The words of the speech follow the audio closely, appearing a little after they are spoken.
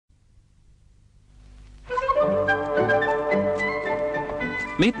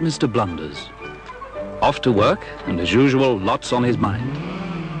Meet Mr. Blunders. Off to work, and as usual, lots on his mind.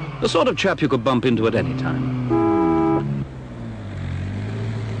 The sort of chap you could bump into at any time.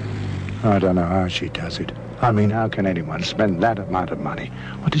 I don't know how she does it. I mean, how can anyone spend that amount of money?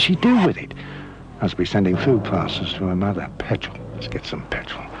 What does she do with it? Must be sending food parcels to her mother. Petrol. Let's get some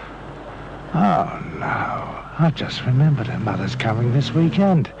petrol. Oh, no. I've just remembered her mother's coming this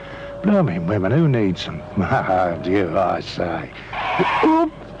weekend. Blooming women, who needs them? Ah, you, I say.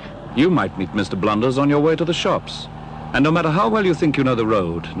 Oop. You might meet Mr. Blunders on your way to the shops. And no matter how well you think you know the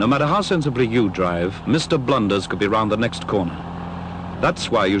road, no matter how sensibly you drive, Mr. Blunders could be round the next corner.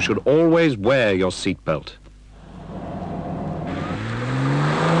 That's why you should always wear your seatbelt.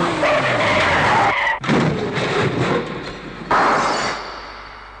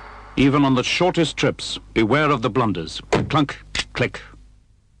 Even on the shortest trips, beware of the blunders. Clunk, click.